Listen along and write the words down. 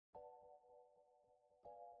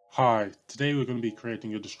Hi, today we're going to be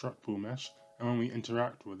creating a destructible mesh, and when we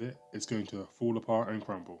interact with it, it's going to fall apart and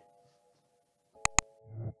crumble.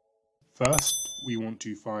 First, we want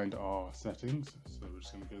to find our settings, so we're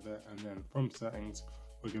just going to go there, and then from settings,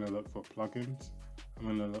 we're going to look for plugins. I'm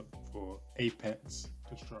going to look for Apex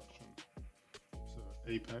Destruction. So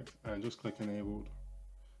Apex, and just click enabled,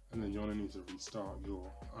 and then you're going to need to restart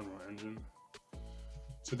your Unreal Engine.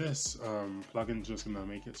 So this plugin is just going to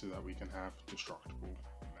make it so that we can have destructible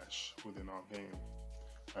mesh within our game.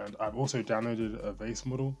 And I've also downloaded a base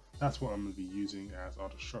model. That's what I'm going to be using as our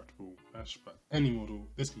destructible mesh, but any model,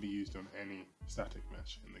 this can be used on any static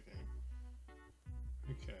mesh in the game.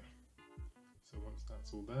 Okay, so once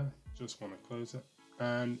that's all there, just want to close it.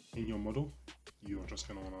 And in your model, you're just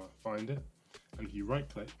going to want to find it. And if you right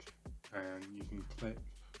click, and you can click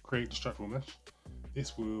create destructible mesh,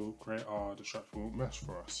 this will create our destructible mesh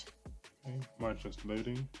for us. Okay, mine's just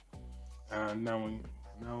loading, and now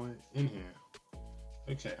we're in here.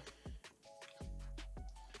 Okay,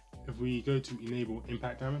 if we go to enable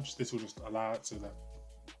impact damage, this will just allow it so that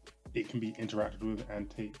it can be interacted with and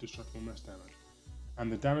take destructible mesh damage.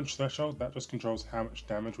 And the damage threshold, that just controls how much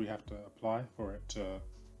damage we have to apply for it to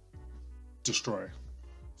destroy.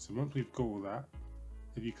 So once we've got all that,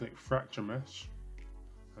 if you click fracture mesh,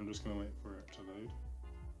 I'm just going to wait for it to load.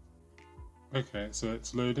 Okay, so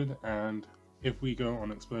it's loaded, and if we go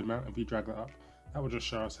on explode mount, if we drag that up, that will just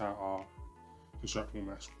show us how our destructible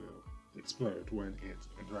mesh will explode when it's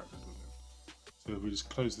interacted with it. So if we just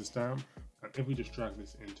close this down, and if we just drag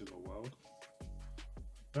this into the world,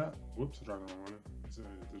 that, whoops, I dragged the wrong one. So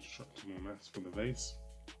the destructible mesh for the base.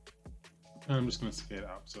 And I'm just going to scale it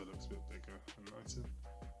up so it looks a bit bigger and nicer. So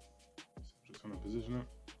I'm just going to position it.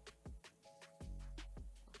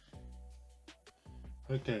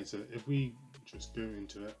 Okay, so if we just go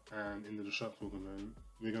into it, and in the destructible component,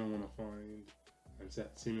 we're going to want to find and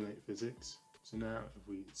set simulate physics. So now if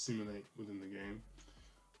we simulate within the game,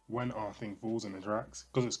 when our thing falls and interacts,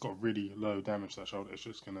 because it's got really low damage threshold, it's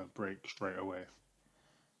just going to break straight away.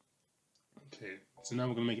 Okay, so now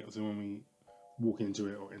we're going to make it so when we walk into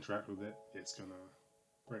it or interact with it, it's going to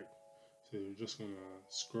break. So we're just going to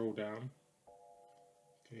scroll down.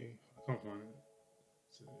 Okay, I can't find it.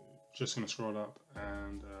 So just going to scroll up,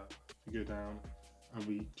 and if we go down and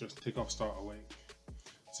we just tick off start awake.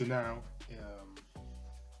 So now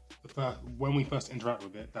when we first interact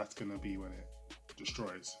with it, that's going to be when it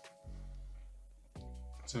destroys.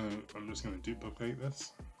 So I'm just going to duplicate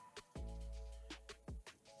this.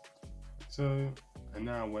 So, and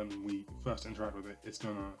now when we first interact with it, it's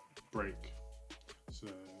going to break. So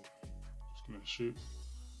just going to shoot,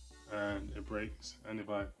 and it breaks, and if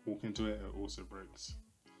I walk into it, it also breaks.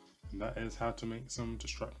 And that is how to make some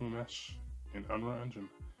destructible mesh in Unreal Engine.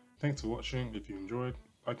 Thanks for watching. If you enjoyed,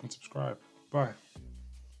 like and subscribe. Bye.